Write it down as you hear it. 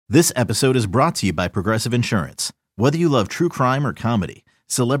This episode is brought to you by Progressive Insurance. Whether you love true crime or comedy,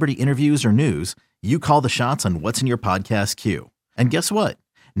 celebrity interviews or news, you call the shots on what's in your podcast queue. And guess what?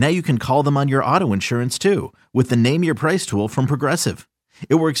 Now you can call them on your auto insurance too with the Name Your Price tool from Progressive.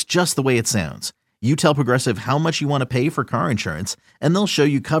 It works just the way it sounds. You tell Progressive how much you want to pay for car insurance, and they'll show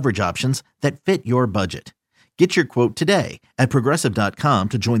you coverage options that fit your budget. Get your quote today at Progressive.com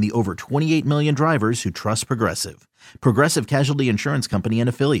to join the over 28 million drivers who trust Progressive. Progressive Casualty Insurance Company and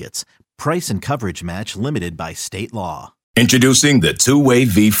Affiliates. Price and coverage match limited by state law. Introducing the two-way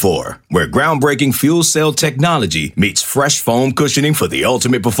V4, where groundbreaking fuel cell technology meets fresh foam cushioning for the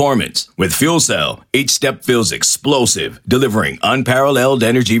ultimate performance. With fuel cell, each step feels explosive, delivering unparalleled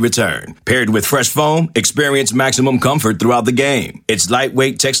energy return. Paired with fresh foam, experience maximum comfort throughout the game. Its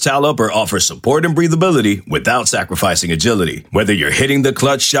lightweight textile upper offers support and breathability without sacrificing agility. Whether you're hitting the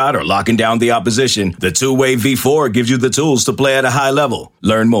clutch shot or locking down the opposition, the two-way V4 gives you the tools to play at a high level.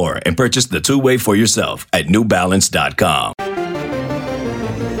 Learn more and purchase the two-way for yourself at newbalance.com.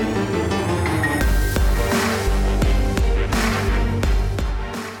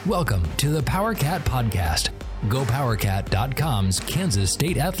 Welcome to the Powercat Podcast, GoPowercat.com's Kansas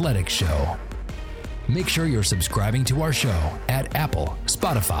State Athletics Show. Make sure you're subscribing to our show at Apple,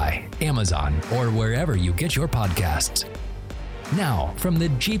 Spotify, Amazon, or wherever you get your podcasts. Now, from the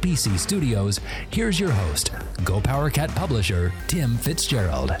GPC studios, here's your host, GoPowercat publisher, Tim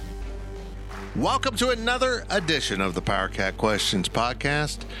Fitzgerald. Welcome to another edition of the Powercat Questions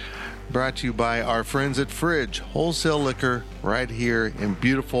Podcast, brought to you by our friends at Fridge Wholesale Liquor right here in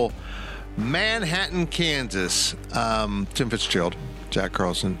beautiful Manhattan, Kansas. Tim Fitzgerald, Jack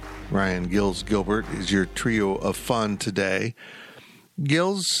Carlson, Ryan Gilbert is your trio of fun today.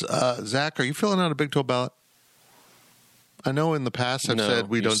 Gills, Zach, are you filling out a Big 12 ballot? I know in the past I've said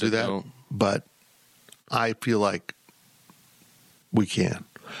we don't do that, but I feel like we can.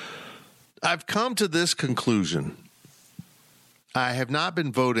 I've come to this conclusion. I have not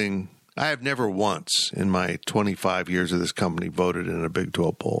been voting. I have never once in my 25 years of this company voted in a Big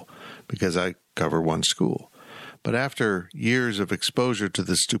 12 poll because I cover one school. But after years of exposure to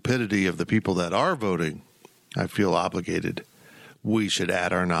the stupidity of the people that are voting, I feel obligated. We should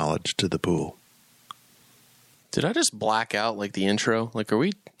add our knowledge to the pool. Did I just black out like the intro? Like, are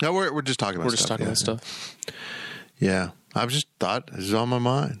we? No, we're just talking about stuff. We're just talking about stuff. Yeah. I've just thought this is on my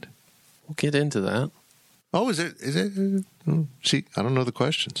mind. We'll get into that. Oh, is it? See, I don't know the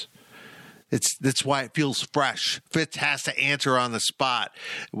questions. That's why it feels fresh. Fitz has to answer on the spot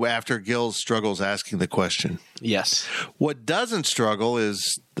after Gills struggles asking the question. Yes. What doesn't struggle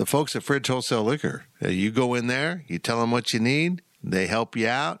is the folks at Fridge Wholesale Liquor. You go in there, you tell them what you need, they help you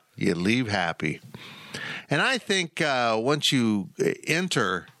out, you leave happy. And I think once you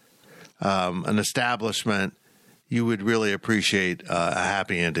enter an establishment, you would really appreciate a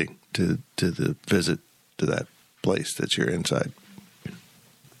happy ending to the visit to that place that you're inside.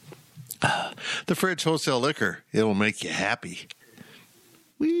 The Fridge Wholesale Liquor, it'll make you happy.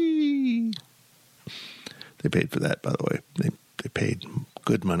 Whee! They paid for that, by the way. They paid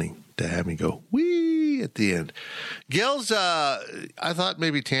good money to have me go whee at the end. Gills, I thought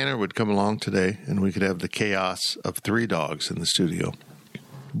maybe Tanner would come along today and we could have the chaos of three dogs in the studio.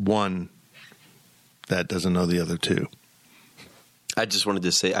 One that doesn't know the other two. I just wanted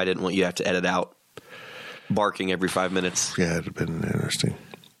to say I didn't want you to have to edit out barking every 5 minutes. Yeah, it'd have been interesting.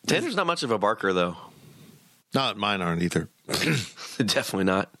 Tanner's not much of a barker, though. Not mine aren't either. Definitely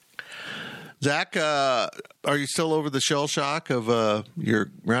not. Zach, are you still over the shell shock of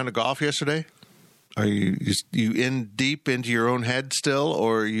your round of golf yesterday? Are you in deep into your own head still,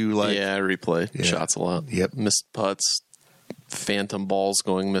 or are you like? Yeah, I replay shots a lot. Yep, missed putts, phantom balls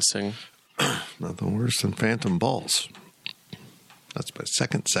going missing. Nothing worse than phantom balls. That's my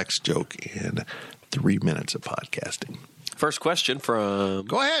second sex joke in 3 minutes of podcasting. First question from...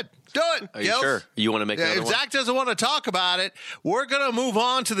 Go ahead. Do it. Are you sure? You want to make another one? If one? Zach doesn't want to talk about it, we're going to move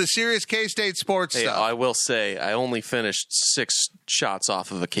on to the serious K-State sports stuff. I will say, I only finished 6 shots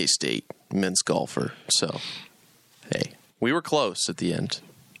off of a K-State men's golfer. So, hey, we were close at the end.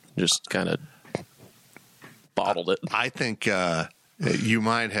 Just kind of bottled it. I think you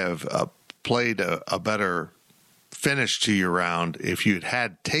might have played a better finish to your round if you'd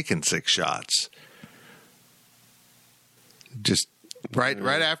had taken 6 shots. Just right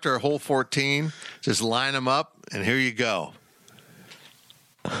after hole 14, just line them up, and here you go.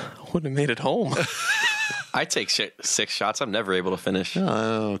 Wouldn't have made it home. I take 6 shots. I'm never able to finish.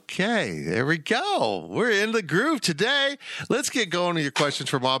 Okay, there we go. We're in the groove today. Let's get going to your questions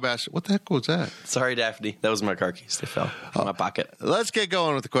for Wabash. What the heck was that? Sorry, Daphne. That was my car keys. They fell in my pocket. Let's get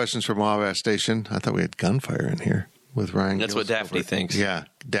going with the questions from Wabash Station. I thought we had gunfire in here. with Ryan. That's what Daphne thinks. Yeah,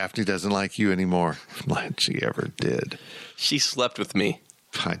 Daphne doesn't like you anymore, like she ever did. She slept with me.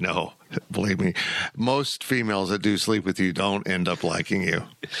 I know. Believe me, most females that do sleep with you don't end up liking you.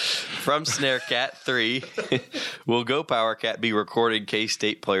 From Snarecat 3, will Go Powercat be recording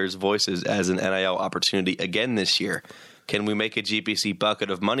K-State players' voices as an NIL opportunity again this year? Can we make a GPC bucket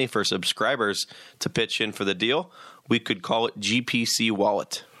of money for subscribers to pitch in for the deal? We could call it GPC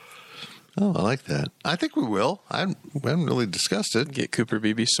Wallet. Oh, I like that. I think we will. We haven't really discussed it. Get Cooper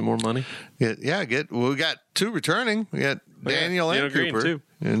Beebe some more money. We got 2 returning. We got Daniel and Green, Cooper. too.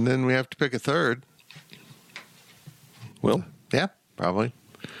 And then we have to pick a third. Will? Yeah, probably.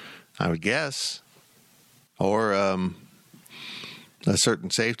 I would guess. Or a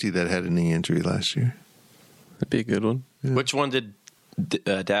certain safety that had a knee injury last year. That'd be a good one. Yeah. Which one did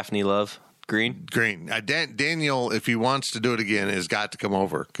Daphne love? Green? Green. Daniel, if he wants to do it again, has got to come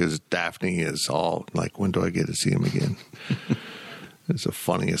over because Daphne is all like, when do I get to see him again? It's the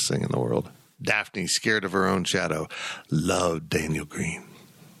funniest thing in the world. Daphne, scared of her own shadow, loved Daniel Green.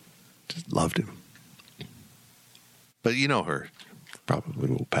 Just loved him. But you know her. Probably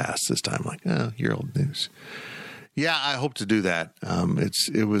will pass this time like, oh, you're old news. Yeah, I hope to do that.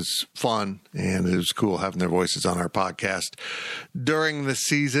 It was fun, and it was cool having their voices on our podcast during the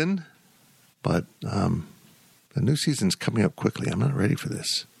season. But the new season's coming up quickly. I'm not ready for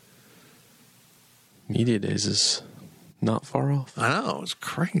this. Media Days is not far off. I know. It's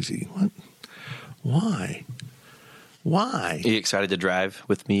crazy. What? Why? Why? Are you excited to drive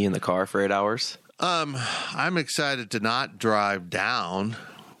with me in the car for 8 hours? I'm excited to not drive down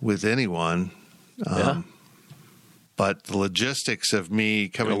with anyone. Yeah. But the logistics of me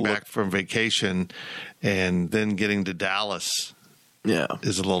coming back from vacation and then getting to Dallas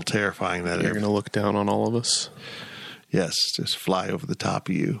is a little terrifying. That You're going to look down on all of us. Yes, just fly over the top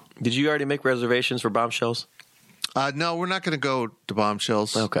of you. Did you already make reservations for Bombshells? No, we're not going to go to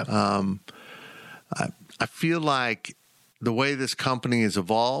Bombshells. Okay. I feel like the way this company has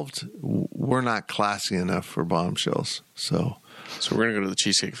evolved, we're not classy enough for Bombshells. So we're going to go to the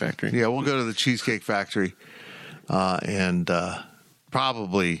Cheesecake Factory. Yeah, we'll go to the Cheesecake Factory and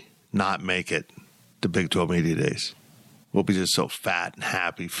probably not make it to Big 12 Media Days. We'll be just so fat and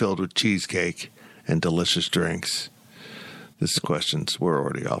happy, filled with cheesecake and delicious drinks. This question's, we're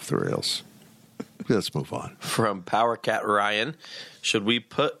already off the rails. Let's move on. From Powercat Ryan, should we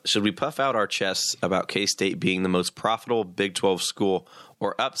puff out our chests about K-State being the most profitable Big 12 school,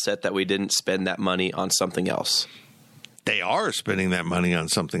 or upset that we didn't spend that money on something else? They are spending that money on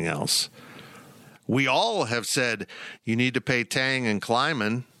something else. We all have said you need to pay Tang and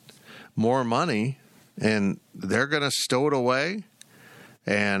Kleiman more money, and they're going to stow it away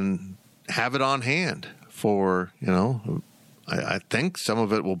and have it on hand for, I think some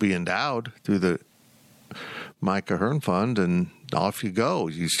of it will be endowed through the Micah Hearn Fund, and off you go.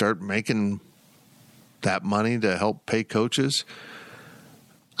 You start making that money to help pay coaches.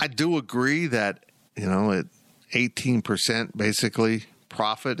 I do agree that, at 18% basically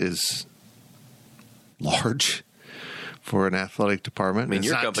profit is large for an athletic department. I mean,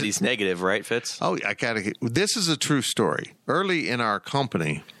 your company's negative, right, Fitz? Oh, this is a true story. Early in our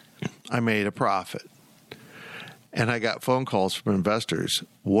company, I made a profit. And I got phone calls from investors.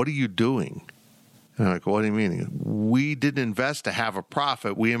 What are you doing? And I'm like, what do you mean? We didn't invest to have a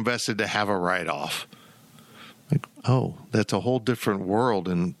profit. We invested to have a write-off. Like, oh, that's a whole different world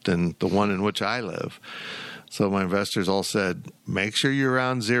than the one in which I live. So my investors all said, make sure you're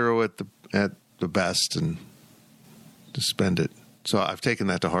around zero at the best and to spend it. So I've taken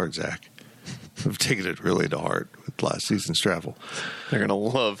that to heart, Zach. I've taken it really to heart with last season's travel. They're going to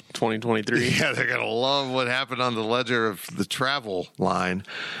love 2023. Yeah, they're going to love what happened on the ledger of the travel line.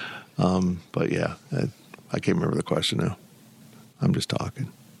 But yeah, I can't remember the question now. I'm just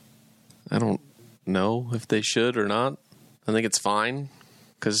talking. I don't know if they should or not. I think it's fine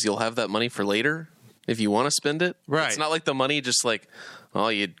because you'll have that money for later if you want to spend it. Right. It's not like the money just like, oh,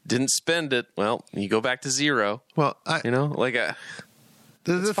 you didn't spend it. Well, you go back to zero. Well, The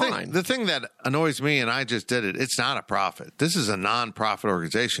thing that annoys me, and I just did it, it's not a profit. This is a non-profit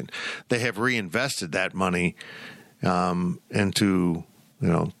organization. They have reinvested that money into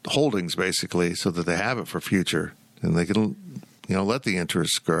holdings, basically, so that they have it for future, and they can let the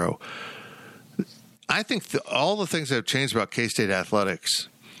interest grow. I think all the things that have changed about K-State athletics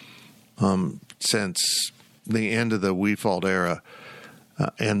since the end of the Weefald era,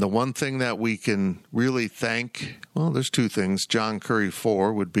 and the one thing that we can really thank, there's two things. John Curry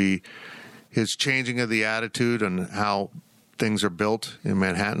IV would be his changing of the attitude and how things are built in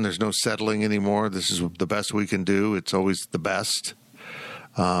Manhattan. There's no settling anymore. This is the best we can do. It's always the best.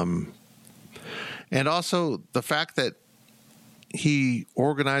 And also the fact that he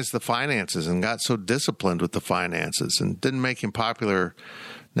organized the finances and got so disciplined with the finances and didn't make him popular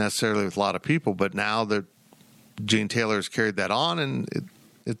necessarily with a lot of people. But now that Gene Taylor has carried that on, and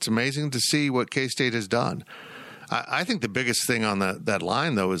it's amazing to see what K-State has done. I think the biggest thing on that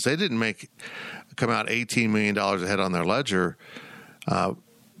line, though, is they didn't come out $18 million ahead on their ledger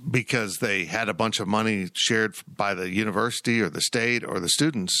because they had a bunch of money shared by the university or the state or the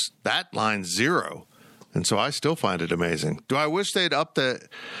students. That line's zero. And so I still find it amazing. Do I wish they'd up the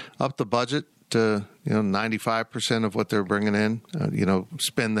budget to 95% of what they're bringing in?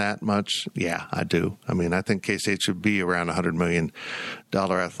 Spend that much? Yeah, I do. I mean, I think K-State should be around $100 million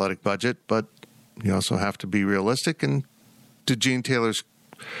athletic budget, but you also have to be realistic. And to Gene Taylor's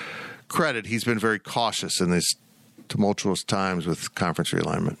credit, he's been very cautious in these tumultuous times with conference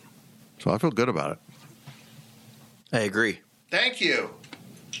realignment. So I feel good about it. I agree. Thank you.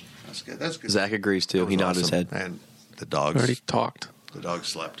 That's good. That's good. Zach agrees too. He nodded his head. And the dogs Already talked. The dog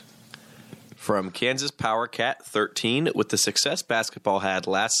slept. From Kansas Powercat 13, with the success basketball had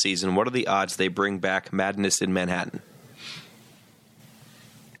last season, what are the odds they bring back Madness in Manhattan?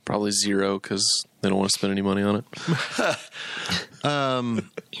 Probably 0 because they don't want to spend any money on it.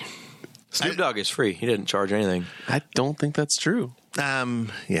 Snoop Dogg is free. He didn't charge anything. I don't think that's true.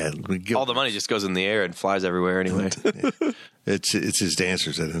 Yeah, All the money just goes in the air and flies everywhere anyway. It's his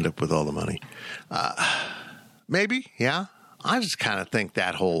dancers that end up with all the money. Maybe, yeah. I just kind of think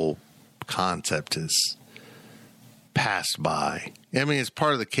that whole concept is passed by. I mean, it's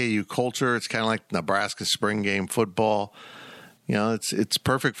part of the KU culture. It's kind of like Nebraska spring game football. It's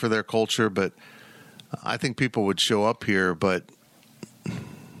perfect for their culture, but I think people would show up here, but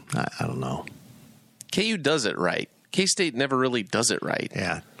I don't know. KU does it right. K-State never really does it right.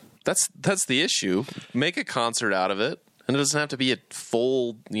 Yeah. That's the issue. Make a concert out of it, and it doesn't have to be a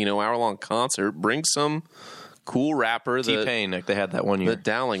full, hour-long concert. Bring some cool rapper. T-Pain, like they had that one year. That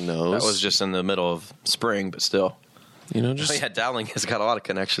Dowling knows. That was just in the middle of spring, but still. Dowling has got a lot of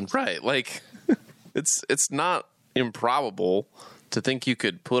connections. Right. Like, it's not improbable to think you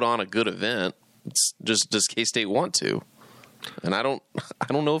could put on a good event. It's just, does K-State want to? And I don't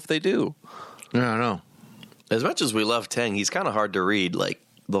know if they do. Yeah, I know. As much as we love Tang, he's kind of hard to read. Like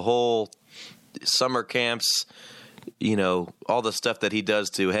the whole summer camps, all the stuff that he does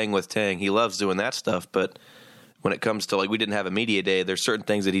to hang with Tang. He loves doing that stuff, but when it comes to we didn't have a media day, there's certain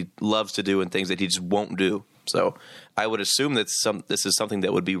things that he loves to do and things that he just won't do. So I would assume that this is something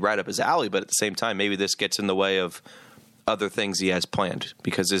that would be right up his alley, but at the same time, maybe this gets in the way of other things he has planned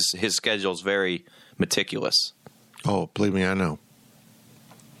because his schedule is very meticulous. Oh, believe me, I know.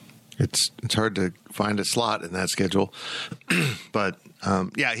 It's hard to find a slot in that schedule. But,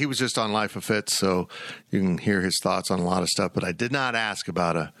 he was just on Life of Fitz, so you can hear his thoughts on a lot of stuff. But I did not ask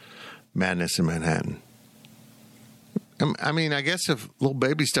about a Madness in Manhattan. I mean, I guess if Little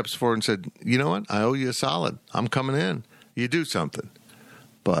Baby steps forward and said, you know what, I owe you a solid. I'm coming in. You do something.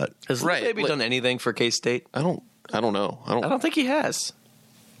 But has Little Baby done anything for K-State? I don't know. I don't think he has.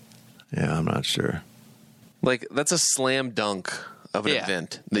 Yeah, I'm not sure. That's a slam dunk of an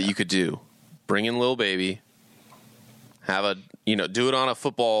event that you could do. Bring in Lil Baby, have do it on a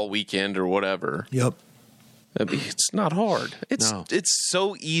football weekend or whatever. Yep. It's not hard. It's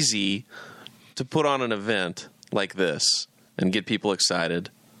so easy to put on an event like this and get people excited.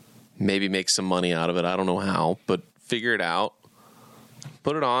 Maybe make some money out of it. I don't know how, but figure it out.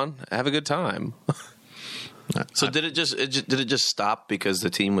 Put it on. Have a good time. So did it just stop because the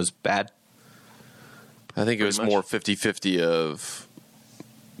team was bad? I think it was more 50-50 of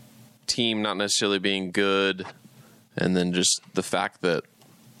team not necessarily being good and then just the fact that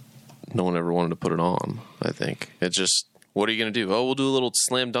no one ever wanted to put it on, I think. It's just, what are you going to do? Oh, we'll do a little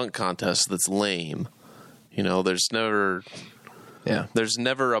slam dunk contest that's lame. There's never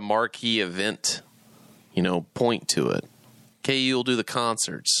a marquee event, point to it. KU will do the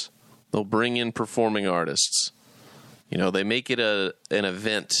concerts. They'll bring in performing artists. They make it an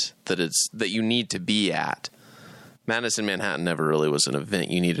event that you need to be at. Madness in Manhattan never really was an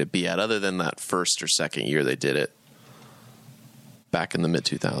event you needed to be at, other than that first or second year they did it back in the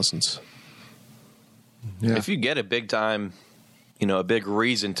mid-2000s. Yeah. If you get a big time, a big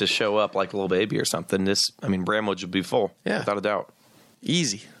reason to show up like Lil Baby or something, Bramlage would be full. Yeah. Without a doubt.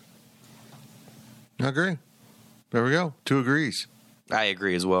 Easy. I agree. There we go. 2 agrees. I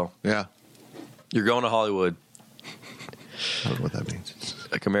agree as well. Yeah. You're going to Hollywood. I don't know what that means.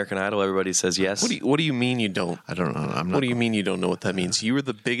 Like American Idol, everybody says yes. What do you mean you don't? I don't know. What do you mean you don't know what that means? You were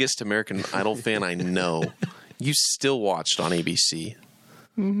the biggest American Idol fan I know. You still watched on ABC.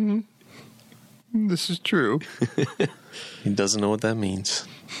 Mm-hmm. This is true. He doesn't know what that means.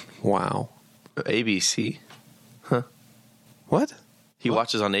 Wow. ABC. What? He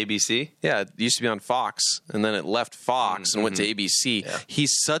watches on ABC. Yeah, it used to be on Fox, and then it left Fox and went to ABC. Yeah.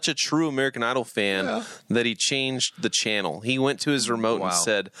 He's such a true American Idol fan that he changed the channel. He went to his remote and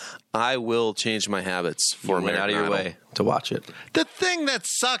said, I will change my habits for You went American out of your Idol. way to watch it. The thing that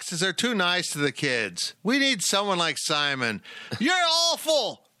sucks is they're too nice to the kids. We need someone like Simon. You're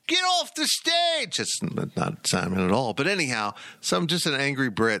awful. Get off the stage. It's not Simon at all. But anyhow, just an angry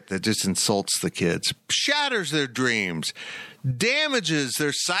Brit that just insults the kids, shatters their dreams, damages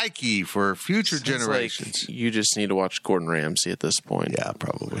their psyche for future generations. Like you just need to watch Gordon Ramsay at this point. Yeah,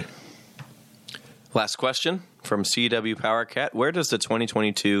 probably. Last question from CW Powercat. Where does the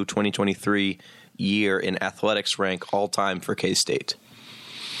 2022-2023 year in athletics rank all time for K-State?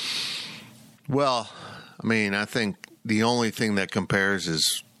 Well, I mean, I think the only thing that compares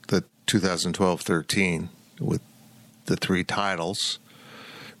is the 2012-13 with the 3 titles.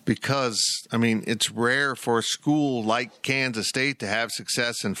 Because, I mean, it's rare for a school like Kansas State to have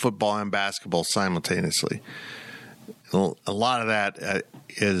success in football and basketball simultaneously. A lot of that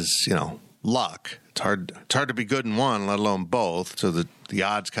is, luck. It's hard to be good in one, let alone both. So the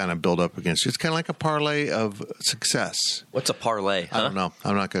odds kind of build up against you. It's kind of like a parlay of success. What's a parlay? I don't know.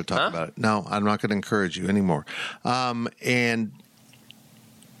 I'm not going to talk about it. No, I'm not going to encourage you anymore. And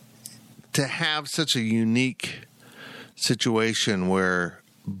to have such a unique situation where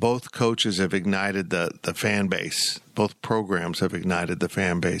both coaches have ignited the fan base, both programs have ignited the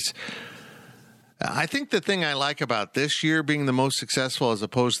fan base. I think the thing I like about this year being the most successful as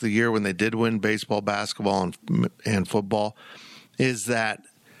opposed to the year when they did win baseball, basketball, and football is that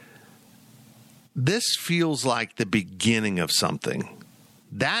this feels like the beginning of something.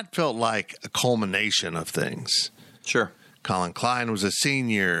 That felt like a culmination of things. Sure. Colin Klein was a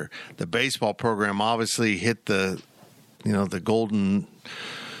senior. The baseball program obviously hit the golden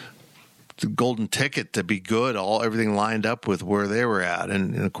ticket to be good. Everything lined up with where they were at,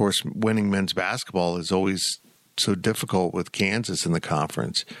 and of course, winning men's basketball is always so difficult with Kansas in the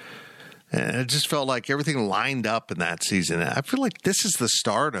conference. And it just felt like everything lined up in that season. I feel like this is the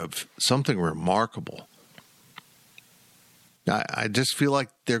start of something remarkable. I just feel like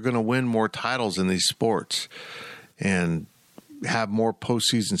they're going to win more titles in these sports and have more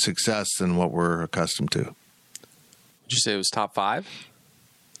postseason success than what we're accustomed to. Would you say it was top 5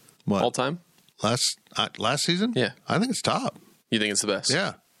 What? all time? Last season? Yeah. I think it's top. You think it's the best?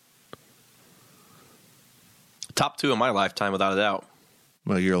 Yeah. Top 2 in my lifetime, without a doubt.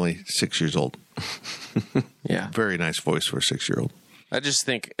 Well, you're only 6 years old. Yeah. Very nice voice for a 6-year-old. I just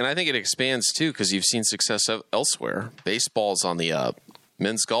think, and I think it expands too, because you've seen success elsewhere. Baseball's on the up.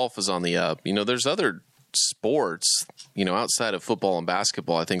 Men's golf is on the up. There's other sports, outside of football and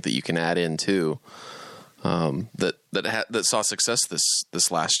basketball, I think that you can add in too, that saw success this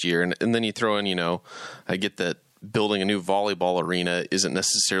last year. And then you throw in, I get that building a new volleyball arena isn't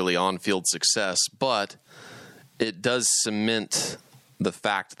necessarily on-field success, but it does cement the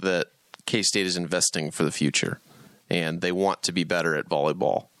fact that K-State is investing for the future. And they want to be better at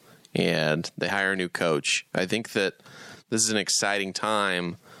volleyball. And they hire a new coach. I think that this is an exciting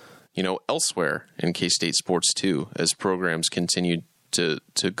time, elsewhere in K-State sports too, as programs continue to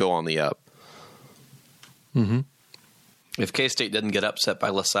go on the up. Mm-hmm. If K-State doesn't get upset by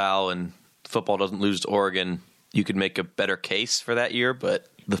LaSalle and football doesn't lose to Oregon, you could make a better case for that year. But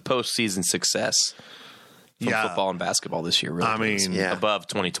the postseason success from football and basketball this year really is above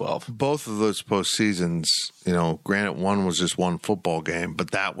 2012. Both of those postseasons, granted one was just one football game,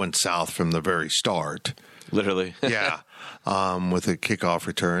 but that went south from the very start. Literally. Yeah. With a kickoff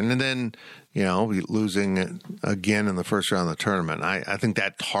return. And then, losing again in the first round of the tournament. I think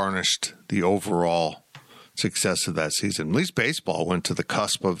that tarnished the overall success of that season. At least baseball went to the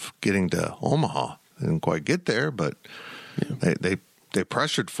cusp of getting to Omaha. They didn't quite get there, but they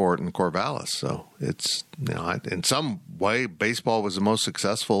pressured for it in Corvallis. So it's, in some way, baseball was the most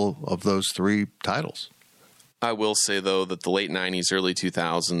successful of those 3 titles. I will say, though, that the late 90s, early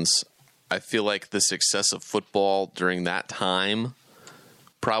 2000s, I feel like the success of football during that time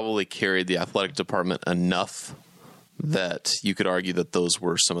probably carried the athletic department enough that you could argue that those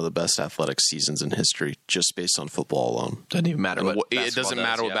were some of the best athletic seasons in history just based on football alone. Doesn't even matter what it doesn't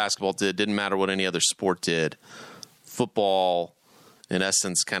matter what basketball did. Didn't matter what any other sport did. Football, in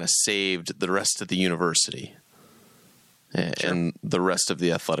essence, kind of saved the rest of the university and the rest of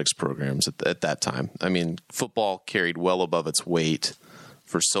the athletics programs at that time. I mean, football carried well above its weight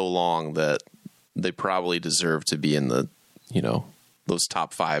for so long that they probably deserve to be in the, those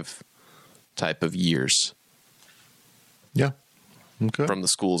top 5 type of years. Yeah. Okay. From the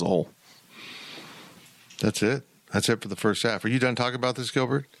school as a whole. That's it. That's it for the first half. Are you done talking about this,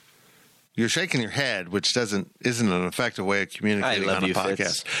 Gilbert? You're shaking your head, which isn't an effective way of communicating on a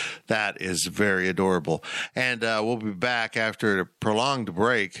podcast. Fitz. That is very adorable. And we'll be back after a prolonged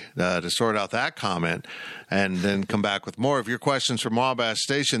break to sort out that comment and then come back with more of your questions from Wabash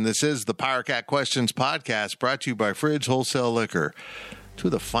Station. This is the Powercat Questions Podcast, brought to you by Fridge Wholesale Liquor. Two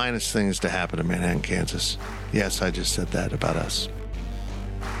of the finest things to happen in Manhattan, Kansas. Yes, I just said that about us.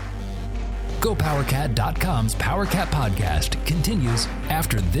 GoPowerCat.com's Powercat podcast continues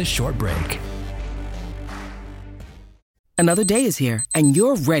after this short break. Another day is here, and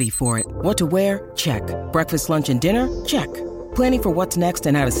you're ready for it. What to wear? Check. Breakfast, lunch, and dinner? Check. Planning for what's next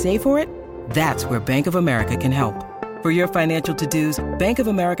and how to save for it? That's where Bank of America can help. For your financial to-dos, Bank of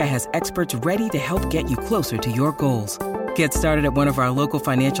America has experts ready to help get you closer to your goals. Get started at one of our local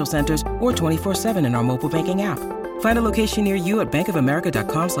financial centers or 24/7 in our mobile banking app. Find a location near you at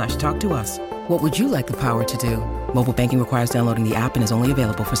bankofamerica.com/talktous. What would you like the power to do? Mobile banking requires downloading the app and is only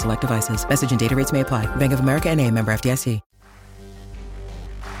available for select devices. Message and data rates may apply. Bank of America N.A., member FDIC.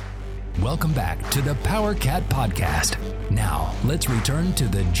 Welcome back to the Powercat podcast. Now, let's return to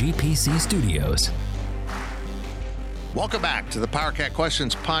the GPC studios. Welcome back to the Powercat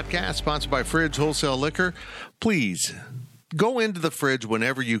Questions Podcast, sponsored by Fridge Wholesale Liquor. Please go into the fridge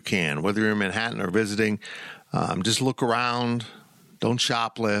whenever you can, whether you're in Manhattan or visiting. Just look around. Don't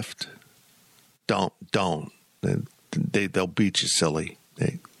shoplift. Don't. They'll beat you silly.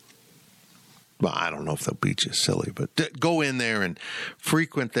 Well, I don't know if they'll beat you silly, but go in there and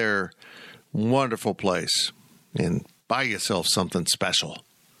frequent their wonderful place and buy yourself something special.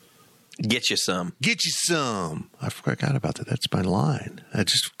 Get you some. Get you some. I forgot about that. That's my line. I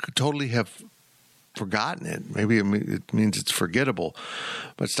just totally have forgotten it. Maybe it means it's forgettable.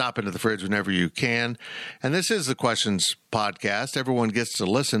 But stop into the fridge whenever you can. And this is the Questions Podcast. Everyone gets to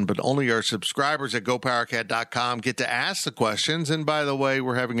listen, but only our subscribers at GoPowerCat.com get to ask the questions. And by the way,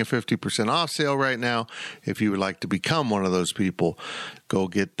 we're having a 50% off sale right now. If you would like to become one of those people, go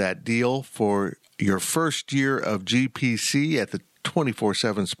get that deal for your first year of GPC at the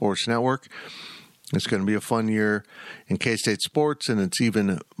 24/7 Sports Network. It's going to be a fun year in K-State sports, and it's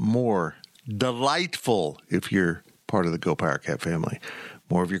even more delightful if you're part of the Go Powercat family.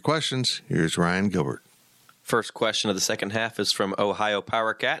 More of your questions. Here's Ryan Gilbert. First question of the second half is from Ohio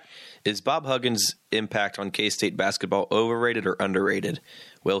Powercat. Is Bob Huggins' impact on K-State basketball overrated or underrated?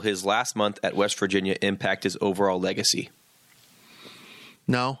 Will his last month at West Virginia impact his overall legacy?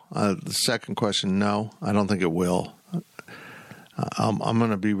 No. The second question, no. I don't think it will. I'm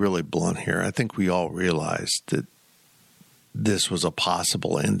going to be really blunt here. I think we all realized that this was a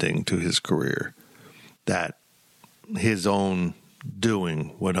possible ending to his career, that his own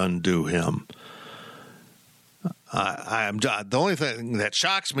doing would undo him. The only thing that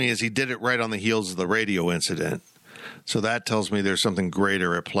shocks me is he did it right on the heels of the radio incident. So that tells me there's something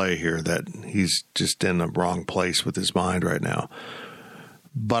greater at play here, that he's just in the wrong place with his mind right now.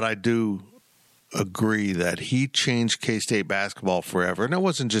 But I do agree that he changed K-State basketball forever. And it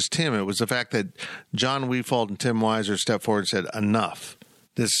wasn't just him. It was the fact that John Weefald and Tim Weiser stepped forward and said, enough.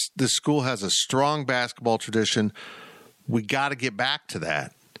 This school has a strong basketball tradition. We got to get back to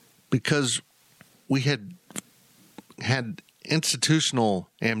that, because we had institutional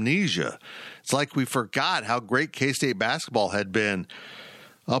amnesia. It's like we forgot how great K-State basketball had been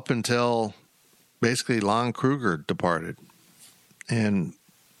up until basically Lon Kruger departed. And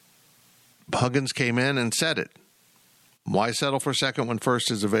Huggins came in and said it. Why settle for second when first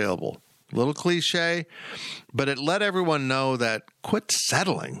is available? A little cliche, but it let everyone know that quit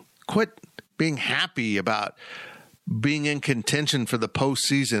settling. Quit being happy about being in contention for the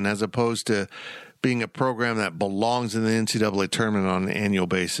postseason as opposed to being a program that belongs in the NCAA tournament on an annual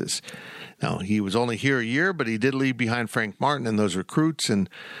basis. Now, he was only here a year, but he did leave behind Frank Martin and those recruits. And,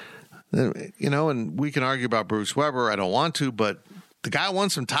 and we can argue about Bruce Weber. I don't want to, but the guy won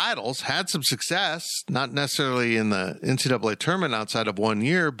some titles, had some success, not necessarily in the NCAA tournament outside of 1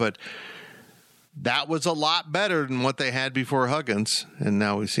 year, but that was a lot better than what they had before Huggins. And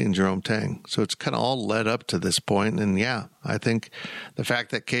now we've seen Jerome Tang. So it's kind of all led up to this point. And yeah, I think the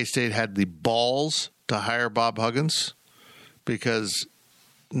fact that K-State had the balls to hire Bob Huggins, because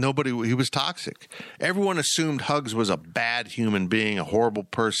he was toxic. Everyone assumed Huggs was a bad human being, a horrible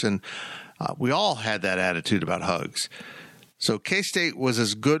person. We all had that attitude about Huggs. So K-State was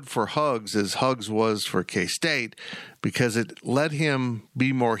as good for Huggs as Huggs was for K-State, because it let him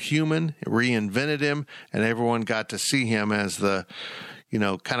be more human, it reinvented him, and everyone got to see him as the,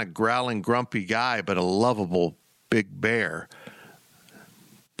 kind of growling, grumpy guy, but a lovable big bear.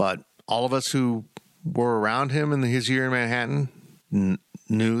 But all of us who were around him in his year in Manhattan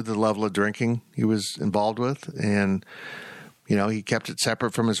knew the level of drinking he was involved with. And, he kept it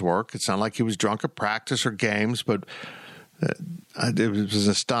separate from his work. It's not like he was drunk at practice or games, but it was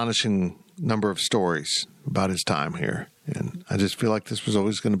an astonishing number of stories about his time here. And I just feel like this was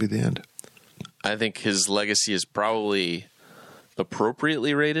always going to be the end. I think his legacy is probably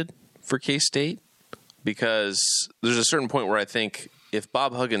appropriately rated for K-State, because there's a certain point where I think if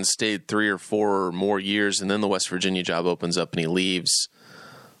Bob Huggins stayed 3 or 4 more years and then the West Virginia job opens up and he leaves,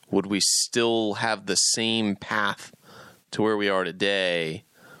 would we still have the same path to where we are today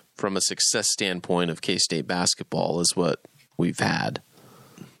from a success standpoint of K-State basketball as what we've had?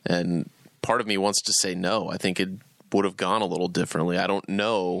 And part of me wants to say no. I think it would have gone a little differently. I don't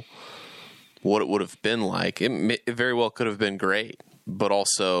know what it would have been like. It very well could have been great, but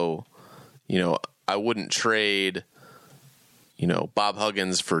also, I wouldn't trade, Bob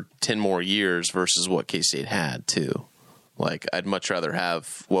Huggins for 10 more years versus what K-State had too. Like, I'd much rather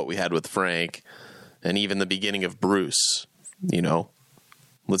have what we had with Frank and even the beginning of Bruce.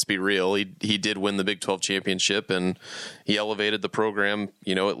 Let's be real. He did win the Big 12 championship, and he elevated the program,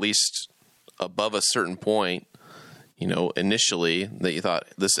 at least above a certain point, initially, that you thought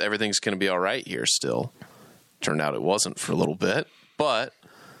everything's going to be all right here still. Turned out it wasn't for a little bit, but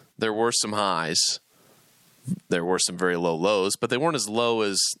there were some highs. There were some very low lows, but they weren't as low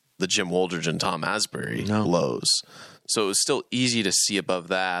as the Jim Woldridge and Tom Asbury lows. So it was still easy to see above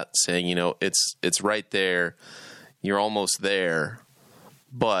that, saying, it's right there. You're almost there.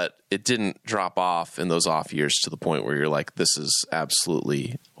 But it didn't drop off in those off years to the point where you're like, this is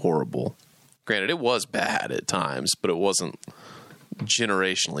absolutely horrible. Granted, it was bad at times, but it wasn't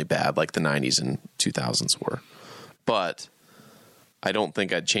generationally bad like the 90s and 2000s were. But I don't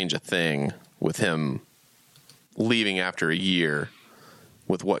think I'd change a thing with him leaving after a year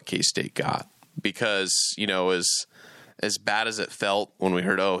with what K-State got. Because, as bad as it felt when we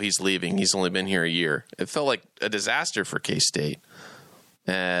heard, he's leaving, he's only been here a year, it felt like a disaster for K-State.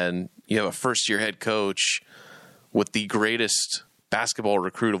 And you have a first-year head coach with the greatest basketball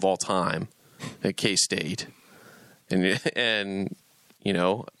recruit of all time at K-State. And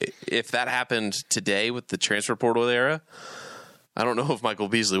if that happened today with the transfer portal era, I don't know if Michael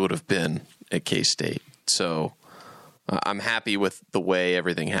Beasley would have been at K-State. So I'm happy with the way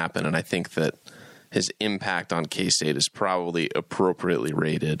everything happened, and I think that his impact on K-State is probably appropriately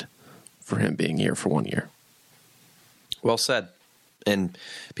rated for him being here for 1 year. Well said. And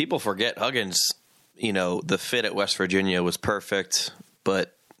people forget Huggins, the fit at West Virginia was perfect,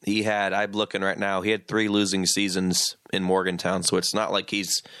 but I'm looking right now, he had 3 losing seasons in Morgantown, so it's not like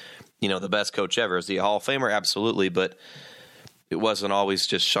he's, the best coach ever. Is he a Hall of Famer? Absolutely, but it wasn't always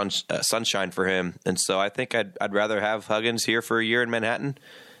just sunshine for him. And so I think I'd rather have Huggins here for a year in Manhattan,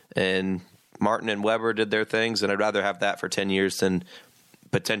 and Martin and Weber did their things, and I'd rather have that for 10 years than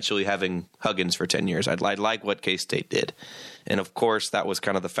potentially having Huggins for 10 years. I'd like what K-State did. And, of course, that was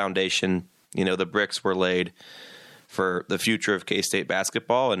kind of the foundation. The bricks were laid for the future of K-State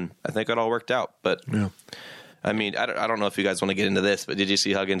basketball, and I think it all worked out. But, I mean, I don't know if you guys want to get into this, but did you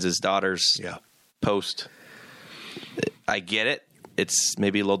see Huggins' daughter's post? I get it. It's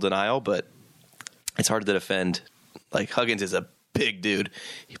maybe a little denial, but it's hard to defend. Like, Huggins is a big dude.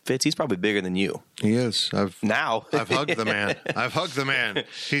 He's probably bigger than you. He is. I've hugged the man.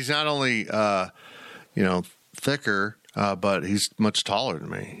 He's not only, thicker, but he's much taller than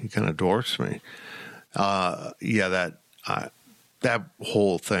me. He kind of dwarfs me. That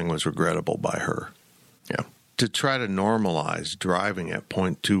whole thing was regrettable by her. Yeah. To try to normalize driving at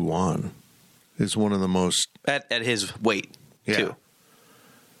 .21 is one of the most at his weight too.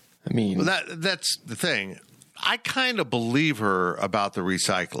 I mean, that's the thing. I kind of believe her about the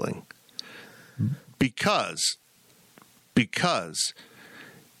recycling because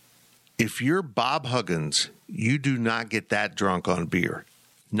if you're Bob Huggins, you do not get that drunk on beer.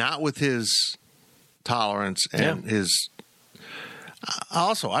 Not with his tolerance and his.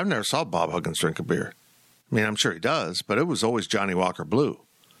 Also, I've never saw Bob Huggins drink a beer. I mean, I'm sure he does, but it was always Johnny Walker Blue,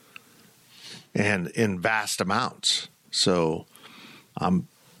 and in vast amounts. So,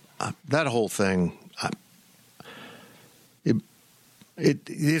 that whole thing.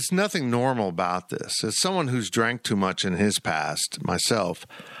 It's nothing normal about this. As someone who's drank too much in his past, myself,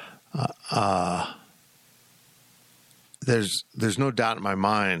 there's no doubt in my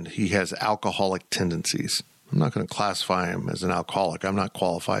mind he has alcoholic tendencies. I'm not going to classify him as an alcoholic. I'm not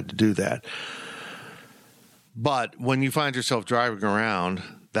qualified to do that. But when you find yourself driving around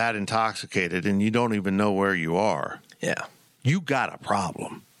that intoxicated and you don't even know where you are, you got a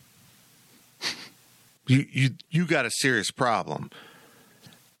problem. You got a serious problem.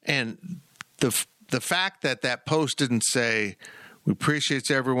 And the fact that post didn't say, we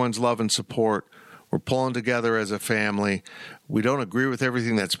appreciate everyone's love and support, We're pulling together as a family. We don't agree with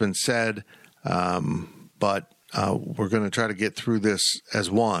everything that's been said, but we're going to try to get through this as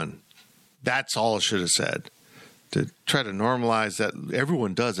one. That's all it should have said. To try to normalize that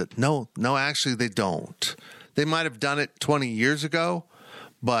everyone does it. No, actually they don't. They might have done it 20 years ago,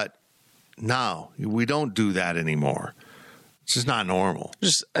 but no, we don't do that anymore. It's just not normal.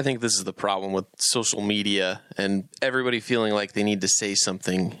 I think this is the problem with social media and everybody feeling like they need to say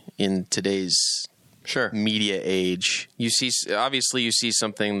something in today's media age. You see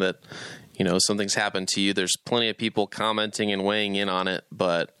something that, something's happened to you. There's plenty of people commenting and weighing in on it,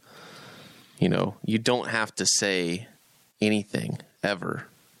 but you don't have to say anything ever,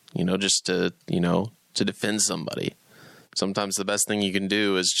 just to defend somebody. Sometimes the best thing you can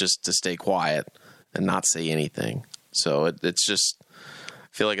do is just to stay quiet and not say anything. So it's just, I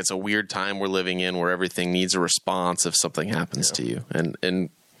feel like it's a weird time we're living in where everything needs a response if something happens to you. And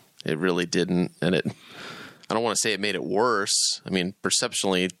it really didn't. And I don't want to say it made it worse. I mean,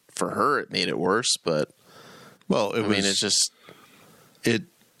 perceptually for her, it made it worse, but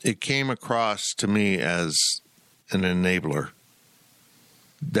it came across to me as an enabler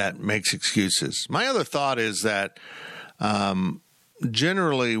that makes excuses. My other thought is that,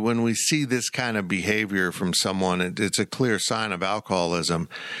 generally, when we see this kind of behavior from someone, it's a clear sign of alcoholism.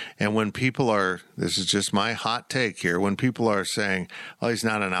 And when people this is just my hot take here, when people are saying, oh, he's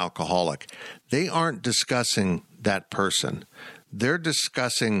not an alcoholic, they aren't discussing that person. They're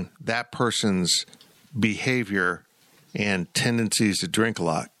discussing that person's behavior and tendencies to drink a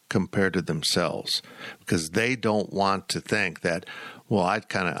lot compared to themselves, because they don't want to think that, well, I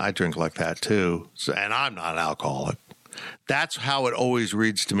drink like that too, and I'm not an alcoholic. That's how it always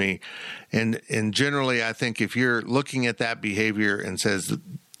reads to me. And generally, I think if you're looking at that behavior and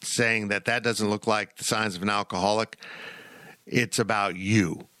saying that doesn't look like the signs of an alcoholic, it's about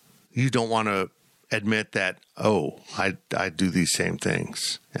you. You don't want to admit that, oh, I do these same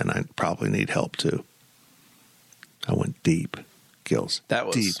things and I probably need help too. I went deep, Gills. That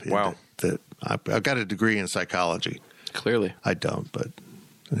was deep. wow. I've got a degree in psychology. Clearly. I don't, but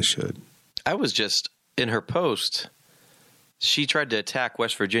I should. I was just, in her post, she tried to attack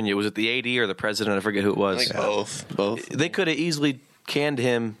West Virginia. Was it the AD or the president? I forget who it was. I think both. They could have easily canned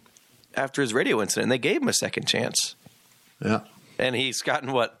him after his radio incident, and they gave him a second chance. Yeah. And he's gotten,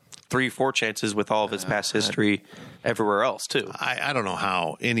 3-4 chances with all of his past history everywhere else, too. I don't know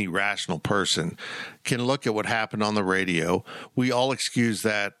how any rational person can look at what happened on the radio. We all excuse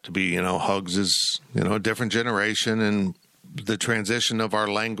that to be, Hugs is, a different generation, and the transition of our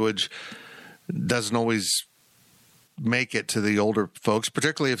language doesn't always make it to the older folks,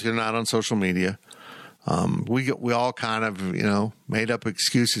 particularly if you're not on social media. We all kind of, made up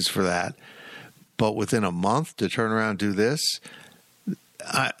excuses for that. But within a month to turn around and do this,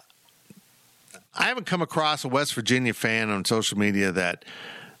 I haven't come across a West Virginia fan on social media that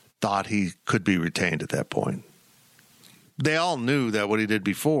thought he could be retained at that point. They all knew that what he did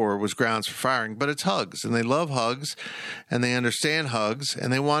before was grounds for firing, but it's Hugs, and they love Hugs, and they understand Hugs,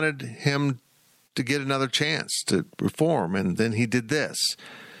 and they wanted him to get another chance to reform, and then he did this.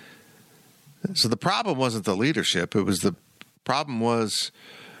 So the problem wasn't the leadership. The problem was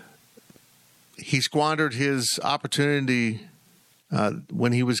he squandered his opportunity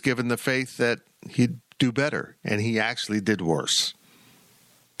when he was given the faith that he'd do better, and he actually did worse.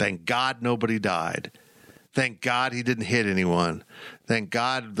 Thank God nobody died. Thank God he didn't hit anyone. Thank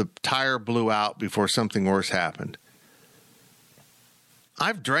God the tire blew out before something worse happened.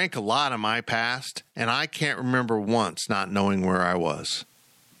 I've drank a lot in my past, and I can't remember once not knowing where I was.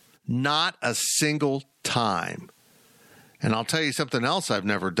 Not a single time. And I'll tell you something else I've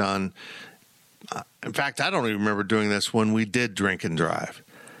never done. In fact, I don't even remember doing this when we did drink and drive.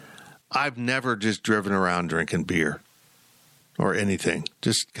 I've never just driven around drinking beer or anything.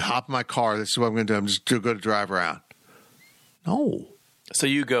 Just hop in my car. This is what I'm going to do. I'm just going to drive around. No. So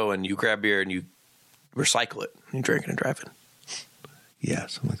you go and you grab beer and you recycle it. You drink it and drive it. Yeah,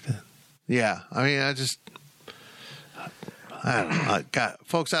 something like that. Yeah. I mean, I don't know.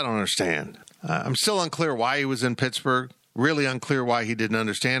 Folks, I don't understand. I'm still unclear why he was in Pittsburgh. Really unclear why he didn't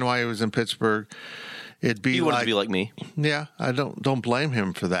understand why he was in Pittsburgh. He wanted to be like me. Yeah, I don't blame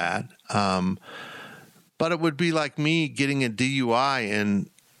him for that. But it would be like me getting a DUI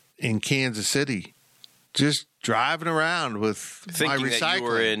in Kansas City, just driving around with thinking my recycling. That you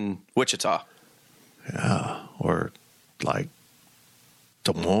were in Wichita. Yeah, or like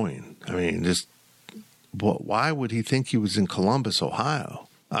Des Moines. I mean, just why would he think he was in Columbus, Ohio?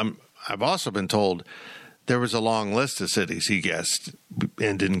 I've also been told there was a long list of cities he guessed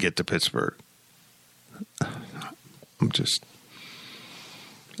and didn't get to Pittsburgh.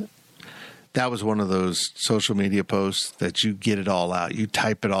 that was one of those social media posts that you get it all out. You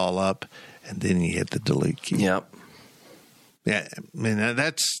type it all up, and then you hit the delete key. Yep. Yeah, I mean,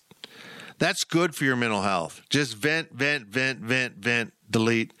 that's good for your mental health. Just vent,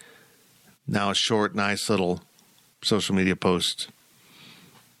 delete. Now a short, nice little social media post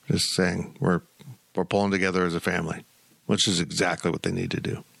just saying we're pulling together as a family, which is exactly what they need to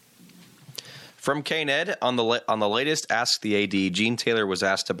do. From K-Ned, on the latest Ask the AD, Gene Taylor was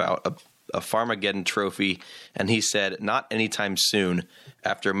asked about a Farmageddon trophy, and he said, not anytime soon,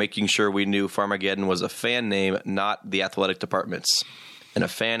 after making sure we knew Farmageddon was a fan name, not the athletic departments. In a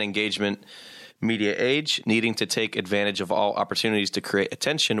fan engagement media age, needing to take advantage of all opportunities to create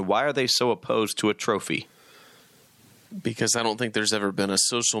attention, why are they so opposed to a trophy? Because I don't think there's ever been a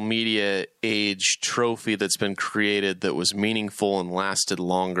social media age trophy that's been created that was meaningful and lasted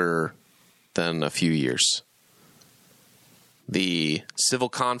longer than a few years. The civil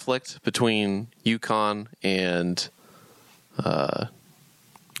conflict between UConn and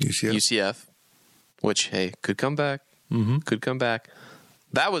UCF, which, hey, could come back. Could come back.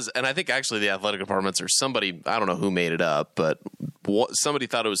 That was, and I think actually the athletic departments or somebody, I don't know who made it up, but somebody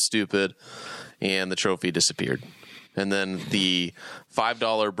thought it was stupid, and the trophy disappeared. And then the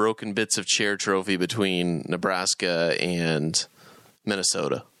 $5 broken bits of chair trophy between Nebraska and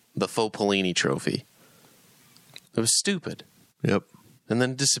Minnesota, the faux Pelini trophy. It was stupid. Yep. And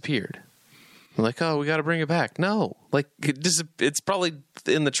then it disappeared. I'm like, oh, we got to bring it back. No, like it's probably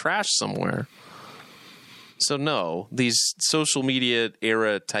in the trash somewhere. So no, these social media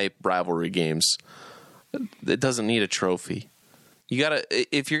era type rivalry games, it doesn't need a trophy. You gotta,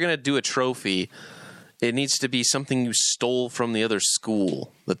 if you're gonna do a trophy, it needs to be something you stole from the other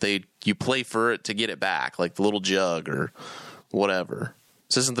school that you play for it to get it back, like the little jug or whatever.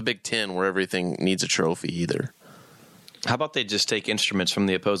 This isn't the Big Ten where everything needs a trophy either. How about they just take instruments from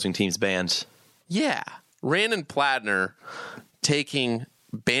the opposing team's bands? Yeah. Rand and Platner taking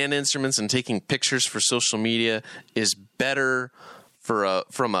band instruments and taking pictures for social media is better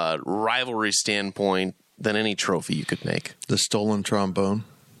from a rivalry standpoint than any trophy you could make. The stolen trombone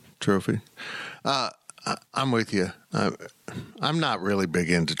trophy. I'm with you. I'm not really big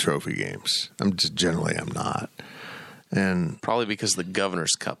into trophy games. I'm not. And probably because the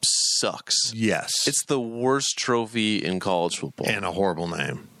Governor's Cup sucks. Yes. It's the worst trophy in college football. And a horrible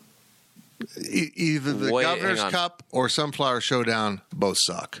name. Either the Governor's Cup or Sunflower Showdown both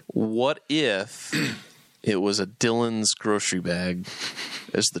suck. What if it was a Dylan's grocery bag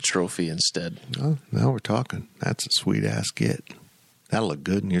as the trophy instead? Oh, now we're talking. That's a sweet-ass get. That'll look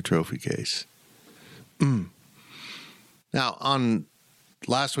good in your trophy case. Now, on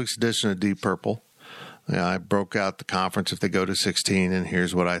last week's edition of Deep Purple, I broke out the conference if they go to 16, and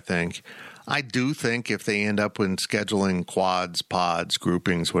here's what I think. I do think if they end up in scheduling quads, pods,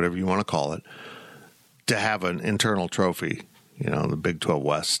 groupings, whatever you want to call it, to have an internal trophy, the Big 12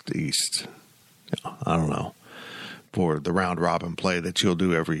 West, East, I don't know, for the round-robin play that you'll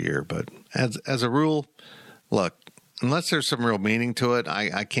do every year. But as a rule, look, unless there's some real meaning to it,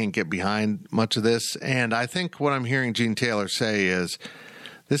 I can't get behind much of this. And I think what I'm hearing Gene Taylor say is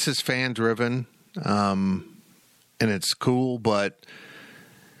this is fan-driven, and it's cool, but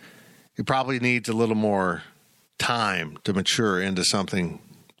it probably needs a little more time to mature into something.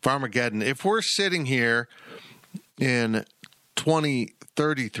 Farmageddon, if we're sitting here in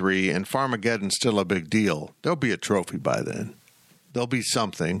 2033 and Farmageddon's still a big deal, there'll be a trophy by then. There'll be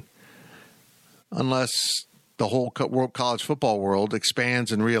something. Unless the whole world college football world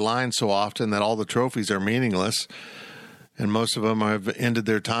expands and realigns so often that all the trophies are meaningless and most of them have ended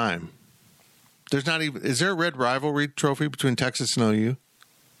their time. Is there a red rivalry trophy between Texas and OU?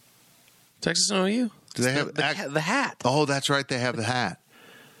 Texas and OU? Do they have the hat? Oh, that's right. They have the hat.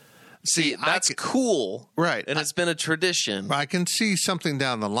 See, that's cool. Right. And it's been a tradition. I can see something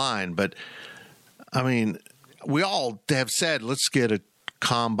down the line, but I mean, we all have said, let's get a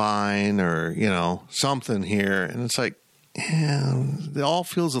combine or, something here. And it's like, it all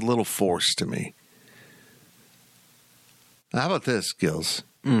feels a little forced to me. How about this, Gills?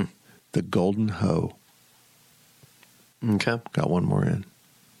 The Golden Hoe. Okay. Got one more in.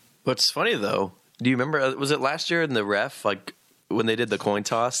 What's funny, though, do you remember, was it last year in the ref, when they did the coin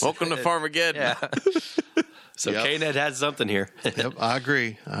toss? Welcome to Farmageddon. Yeah. So Yep. K-Net had something here. Yep, I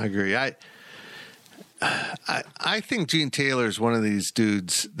agree. I think Gene Taylor is one of these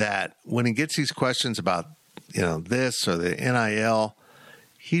dudes that when he gets these questions about, this or the NIL,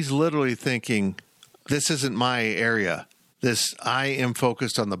 he's literally thinking, this isn't my area. I am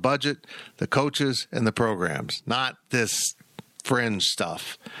focused on the budget, the coaches, and the programs, not this fringe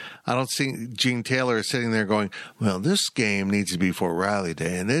stuff. I don't see Gene Taylor is sitting there going, well, this game needs to be for Riley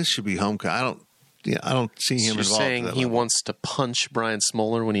Day, and this should be homecoming. I don't see him involved. You're saying he level. wants to punch Brian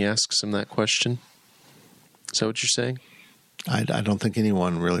Smoller when he asks him that question? Is that what you're saying? I don't think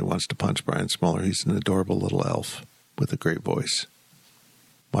anyone really wants to punch Brian Smoller. He's an adorable little elf with a great voice.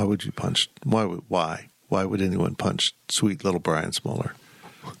 Why would you punch? Why would anyone punch sweet little Brian Smoller?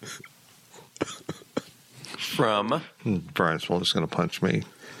 From Brian Smoller's going to punch me.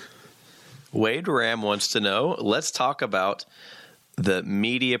 Wade Ram wants to know, let's talk about the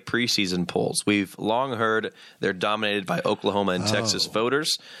media preseason polls. We've long heard they're dominated by Oklahoma and Texas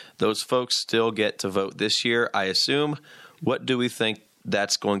voters. Those folks still get to vote this year, I assume. What do we think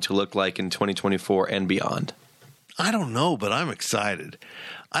that's going to look like in 2024 and beyond? I don't know, but I'm excited.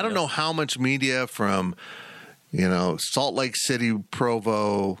 I don't know how much media from, Salt Lake City,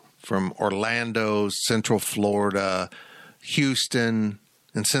 Provo, from Orlando, Central Florida, Houston,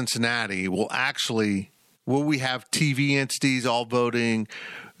 and Cincinnati will we have TV entities all voting?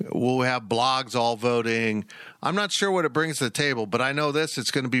 Will we have blogs all voting? I'm not sure what it brings to the table, but I know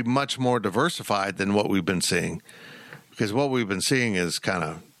it's going to be much more diversified than what we've been seeing, because what we've been seeing is kind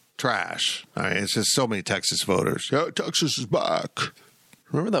of trash. I mean, it's just so many Texas voters. Yeah, Texas is back.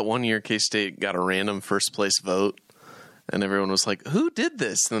 Remember that one year K-State got a random first place vote? And everyone was like, who did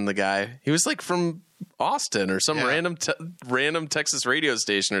this? And then the guy, he was like from Austin or some random Texas radio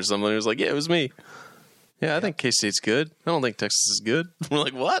station or something. He was like, yeah, it was me. Yeah, I think K-State's good. I don't think Texas is good. We're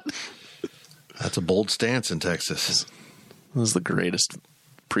like, what? That's a bold stance in Texas. It was the greatest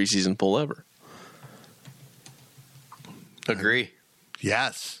preseason poll ever. Agree.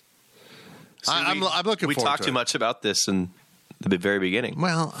 Yes. So I'm looking forward to it. We talked too much about this in the very beginning.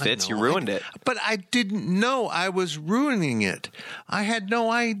 Well, Fitz, you ruined it. But I didn't know I was ruining it. I had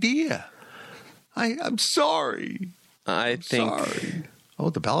no idea. I'm sorry. I'm sorry. Oh,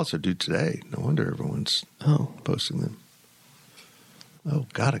 the ballots are due today. No wonder everyone's posting them. Oh,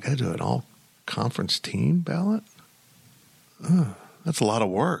 God, I got to do an all-conference team ballot? Oh, that's a lot of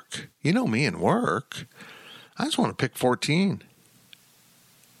work. You know me and work. I just want to pick 14.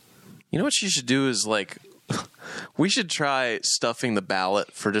 You know what you should do is we should try stuffing the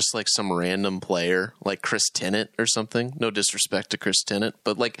ballot for just some random player, like Chris Tennant or something. No disrespect to Chris Tennant,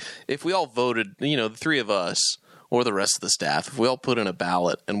 but if we all voted, the three of us or the rest of the staff, if we all put in a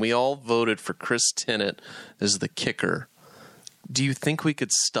ballot and we all voted for Chris Tennant as the kicker, do you think we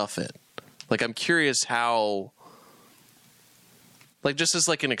could stuff it? I'm curious how, just as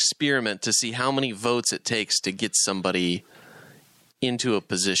an experiment to see how many votes it takes to get somebody into a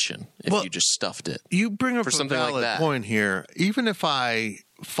position if you just stuffed it. You bring up for something a valid like that. Point here. Even if I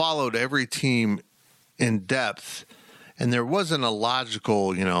followed every team in depth and there wasn't a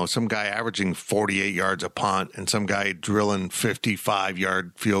logical, some guy averaging 48 yards a punt and some guy drilling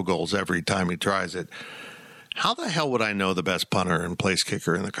 55-yard field goals every time he tries it, how the hell would I know the best punter and place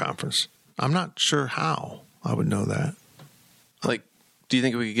kicker in the conference? I'm not sure how I would know that. Do you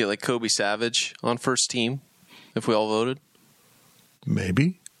think we could get Kobe Savage on first team if we all voted?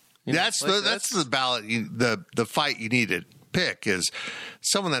 Maybe. That's the ballot. The fight you need to pick is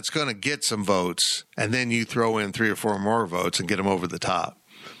someone that's going to get some votes, and then you throw in 3 or 4 more votes and get them over the top.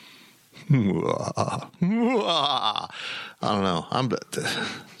 I don't know.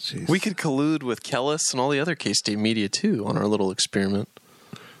 We could collude with Kellis and all the other K-State media too on our little experiment.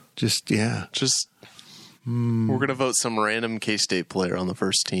 We're going to vote some random K-State player on the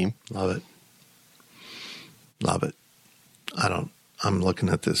first team. Love it. I'm looking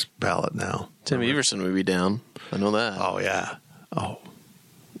at this ballot now. Tim Everson would be down. I know that. Oh, yeah. Oh.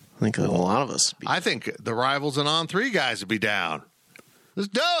 I think a lot of us. I think the Rivals and On 3 guys would be down. Let's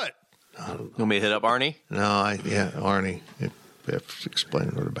do it. You want me to hit up Arnie? No, Arnie. We have to explain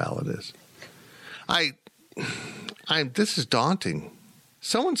what a ballot is. This is daunting.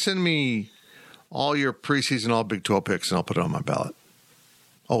 Someone send me all your preseason, all Big 12 picks, and I'll put it on my ballot.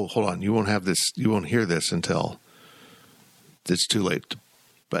 Oh, hold on. You won't have this. You won't hear this until it's too late.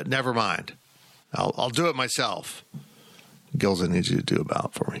 But never mind. I'll do it myself. Gills, I need you to do a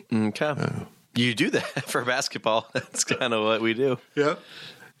ballot for me. Okay. You do that for basketball. That's kind of what we do. Yep.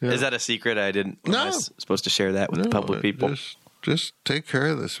 Is that a secret? Am I supposed to share that with the public people? Just take care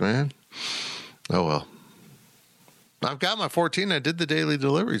of this, man. Oh, well. I've got my 14. I did the daily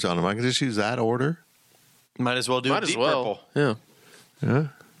deliveries on them. I can just use that order. Might as well do Deep Purple. Yeah. Yeah.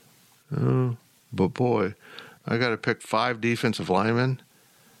 Oh, but boy, I got to pick 5 defensive linemen,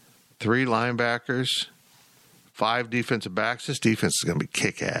 3 linebackers, 5 defensive backs. This defense is going to be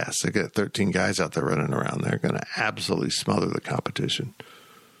kick-ass. They got 13 guys out there running around. They're going to absolutely smother the competition.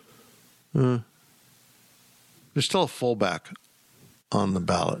 There's still a fullback on the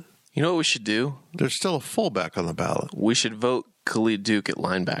ballot. You know what we should do? There's still a fullback on the ballot. We should vote Khalid Duke at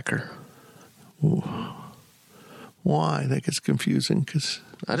linebacker. Ooh. Why? That gets confusing because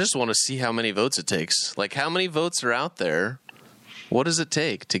I just want to see how many votes it takes. Like, how many votes are out there? What does it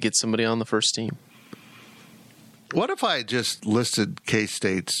take to get somebody on the first team? what if I just listed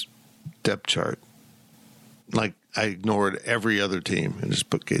K-State's depth chart? Like, I ignored every other team and just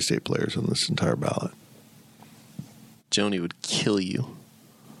put K-State players on this entire ballot. Joni would kill you.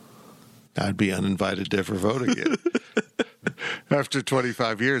 I'd be uninvited to ever vote again. After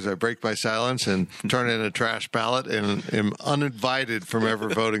 25 years, I break my silence and turn in a trash ballot and am uninvited from ever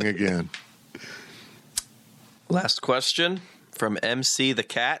voting again. Last question from MC the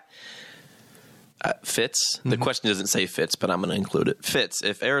Cat. Fitz. The question doesn't say Fitz, but I'm going to include it. Fitz,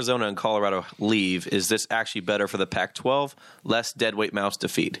 if Arizona and Colorado leave, is this actually better for the Pac-12? Less deadweight mouse to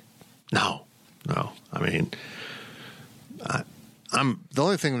feed? No. I mean, I'm the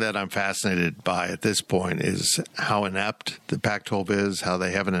only thing that I'm fascinated by at this point is how inept the Pac-12 is, how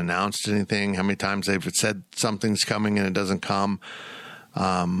they haven't announced anything, how many times they've said something's coming and it doesn't come.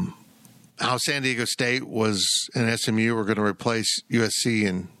 How San Diego State was and SMU were going to replace USC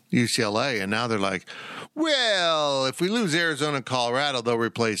and UCLA, and now they're like, well, if we lose Arizona and Colorado, they'll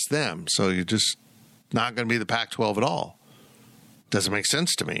replace them. So you're just not going to be the Pac-12 at all. Doesn't make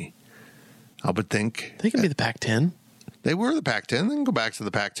sense to me. I would think They can be the Pac-10. They were the Pac-10. They can go back to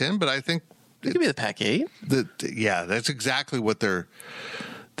the Pac-10, but I think They can be the Pac-8. yeah, that's exactly what they're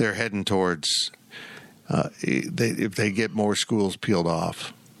heading towards. If they get more schools peeled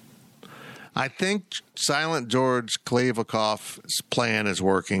off. I think Silent George Klavikov's plan is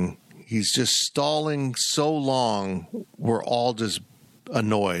working. He's just stalling so long, we're all just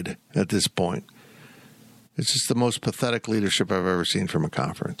annoyed at this point. It's just the most pathetic leadership I've ever seen from a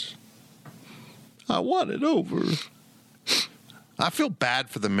conference. I want it over. I feel bad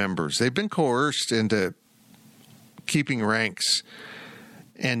for the members. They've been coerced into keeping ranks,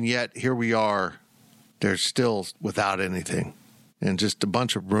 and yet here we are. They're still without anything. And just a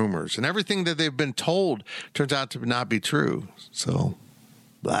bunch of rumors. And everything that they've been told turns out to not be true. So,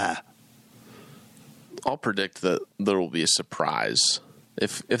 blah. I'll predict that there will be a surprise.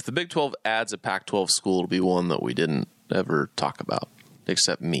 If the Big 12 adds a Pac-12 school, it'll be one that we didn't ever talk about,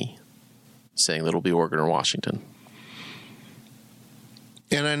 except me, saying that it'll be Oregon or Washington.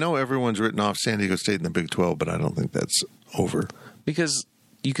 And I know everyone's written off San Diego State in the Big 12, but I don't think that's over. Because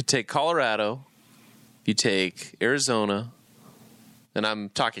you could take Colorado, you take Arizona, and I'm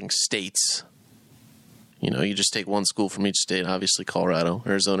talking states. You know, you just take one school from each state, obviously Colorado,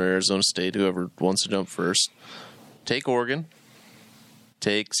 Arizona, Arizona State, whoever wants to jump first. Take Oregon.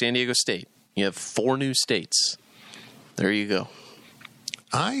 Take San Diego State. You have 4 new states. There you go.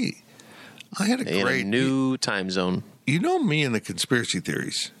 I had a new time zone. You know me and the conspiracy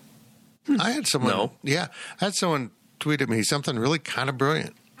theories. I had someone. No. Yeah, I had someone tweet at me something really kind of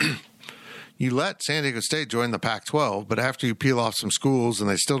brilliant. You let San Diego State join the Pac-12, but after you peel off some schools and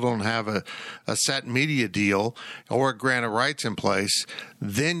they still don't have a set media deal or a grant of rights in place,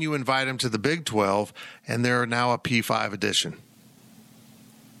 then you invite them to the Big 12, and they're now a P5 edition.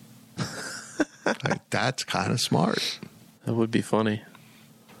 Like, that's kind of smart. That would be funny.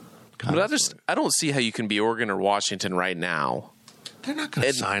 But I don't see how you can be Oregon or Washington right now. They're not going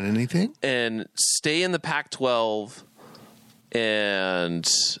to sign anything. And stay in the Pac-12 and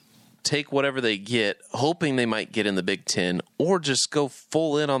take whatever they get, hoping they might get in the Big 10, or just go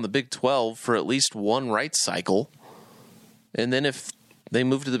full in on the Big 12 for at least one right cycle. And then if they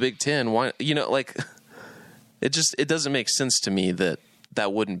move to the Big 10, why, it doesn't make sense to me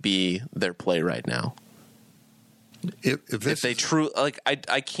that wouldn't be their play right now. If they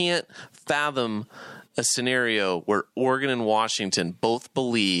I can't fathom a scenario where Oregon and Washington both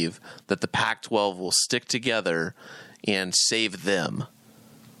believe that the Pac-12 will stick together and save them.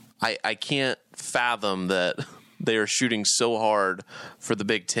 I can't fathom that they are shooting so hard for the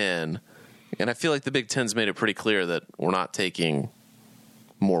Big Ten. And I feel like the Big Ten's made it pretty clear that we're not taking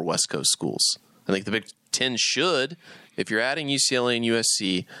more West Coast schools. I think the Big Ten should. If you're adding UCLA and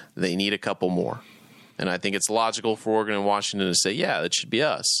USC, they need a couple more. And I think it's logical for Oregon and Washington to say, yeah, that should be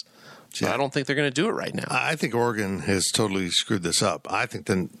us. But I don't think they're going to do it right now. I think Oregon has totally screwed this up. I think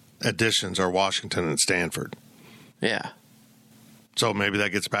the additions are Washington and Stanford. Yeah. So maybe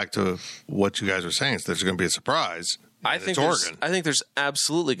that gets back to what you guys are saying. So there's going to be a surprise. I think there's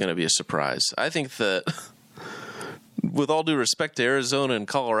absolutely going to be a surprise. I think that, with all due respect to Arizona and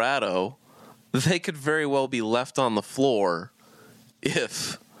Colorado, they could very well be left on the floor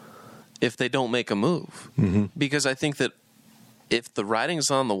if they don't make a move. Mm-hmm. Because I think that if the writing's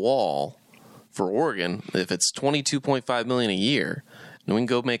on the wall for Oregon, if it's $22.5 million a year, and we can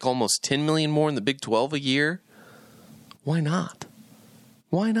go make almost $10 million more in the Big 12 a year, why not?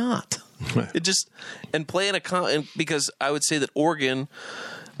 Why not? It just and play in a because I would say that Oregon,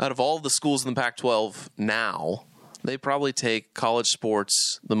 out of all the schools in the Pac-12 now, they probably take college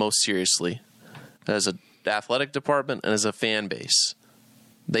sports the most seriously as an athletic department and as a fan base.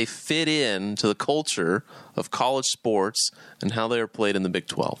 They fit in to the culture of college sports and how they are played in the Big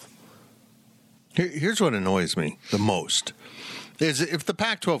 12. Here's what annoys me the most is if the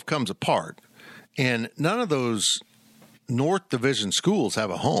Pac-12 comes apart and none of those North Division schools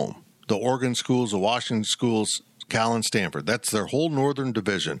have a home. The Oregon schools, the Washington schools, Cal and Stanford. That's their whole Northern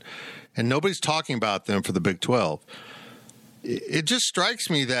Division. And nobody's talking about them for the Big 12. It just strikes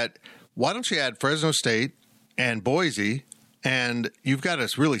me that why don't you add Fresno State and Boise, and you've got a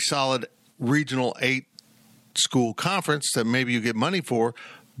really solid regional 8-school conference that maybe you get money for,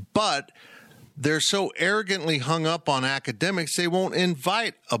 but they're so arrogantly hung up on academics, they won't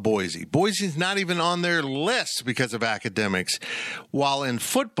invite a Boise. Boise's not even on their list because of academics. While in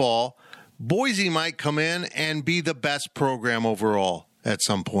football, Boise might come in and be the best program overall at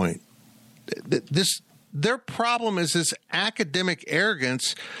some point. Their problem is this academic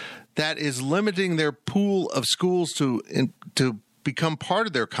arrogance that is limiting their pool of schools to become part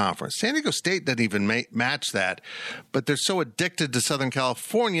of their conference. San Diego State doesn't even match that, but they're so addicted to Southern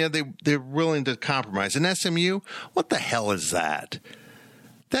California, they're willing to compromise. And SMU, what the hell is that?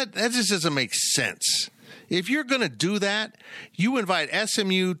 That just doesn't make sense. If you're going to do that, you invite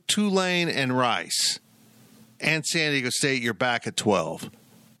SMU, Tulane, and Rice, and San Diego State, you're back at 12.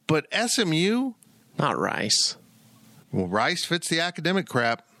 But SMU? Not Rice. Well, Rice fits the academic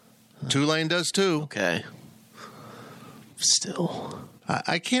crap. Tulane does too. Okay. Still.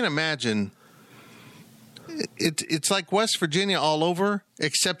 I can't imagine. It's like West Virginia all over,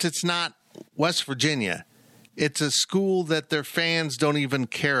 except it's not West Virginia. It's a school that their fans don't even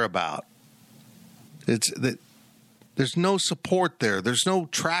care about. There's no support there. There's no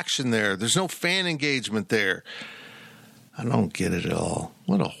traction there. There's no fan engagement there. I don't get it at all.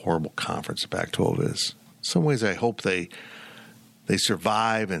 What a horrible conference the Pac-12 is. In some ways, I hope they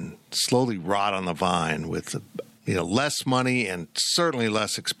survive and slowly rot on the vine with less money and certainly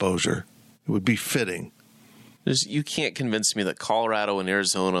less exposure. It would be fitting. You can't convince me that Colorado and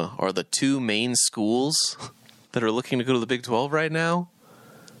Arizona are the two main schools that are looking to go to the Big 12 right now.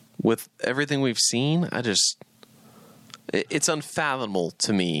 With everything we've seen, it's unfathomable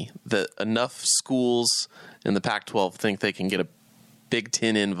to me that enough schools in the Pac-12 think they can get a Big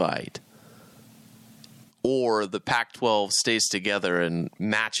Ten invite, or the Pac-12 stays together and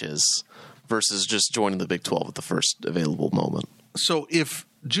matches versus just joining the Big 12 at the first available moment. So if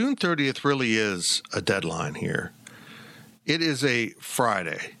June 30th really is a deadline here, it is a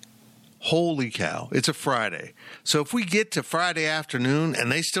Friday. Holy cow, it's a Friday. So if we get to Friday afternoon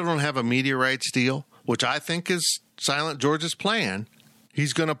and they still don't have a media rights deal, which I think is Silent George's plan,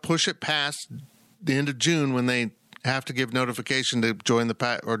 he's going to push it past the end of June when they have to give notification to join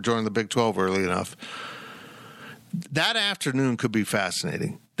the Big 12 early enough. That afternoon could be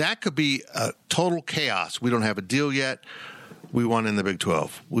fascinating. That could be a total chaos. We don't have a deal yet. We won in the Big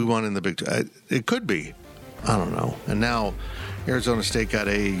 12. We won in the Big 12. It could be. I don't know. And now Arizona State got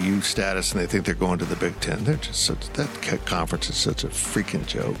AAU status, and they think they're going to the Big Ten. They're just that conference is such a freaking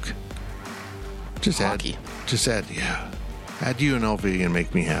joke. Hockey. Add UNLV and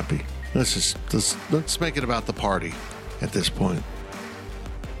make me happy. Let's make it about the party at this point.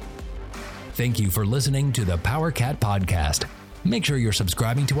 Thank you for listening to the Powercat Podcast. Make sure you're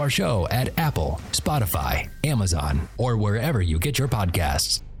subscribing to our show at Apple, Spotify, Amazon, or wherever you get your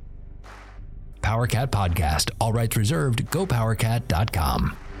podcasts. Powercat Podcast. All rights reserved.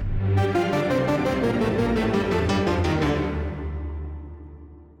 GoPowercat.com.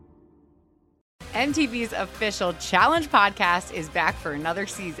 MTV's official Challenge podcast is back for another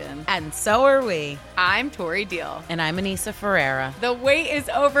season. And so are we. I'm Tori Deal. And I'm Anissa Ferreira. The wait is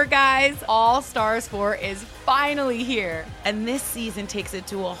over, guys. All Stars 4 is finally here. And this season takes it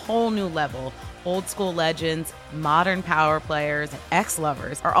to a whole new level. Old school legends, modern power players, and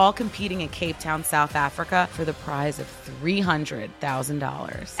ex-lovers are all competing in Cape Town, South Africa for the prize of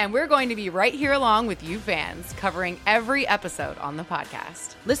 $300,000. And we're going to be right here along with you fans, covering every episode on the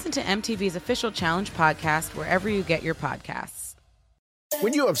podcast. Listen to MTV's official Challenge podcast wherever you get your podcasts.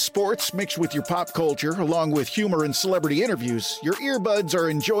 When you have sports mixed with your pop culture, along with humor and celebrity interviews, your earbuds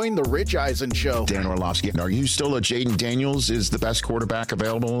are enjoying The Rich Eisen Show. Dan Orlovsky, are you still a Jaden Daniels is the best quarterback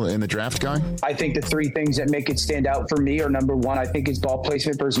available in the draft guy? I think the three things that make it stand out for me are, number one, I think his ball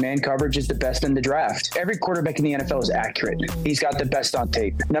placement versus man coverage is the best in the draft. Every quarterback in the NFL is accurate. He's got the best on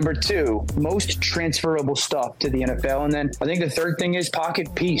tape. Number two, most transferable stuff to the NFL. And then I think the third thing is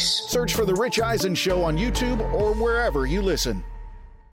pocket peace. Search for The Rich Eisen Show on YouTube or wherever you listen.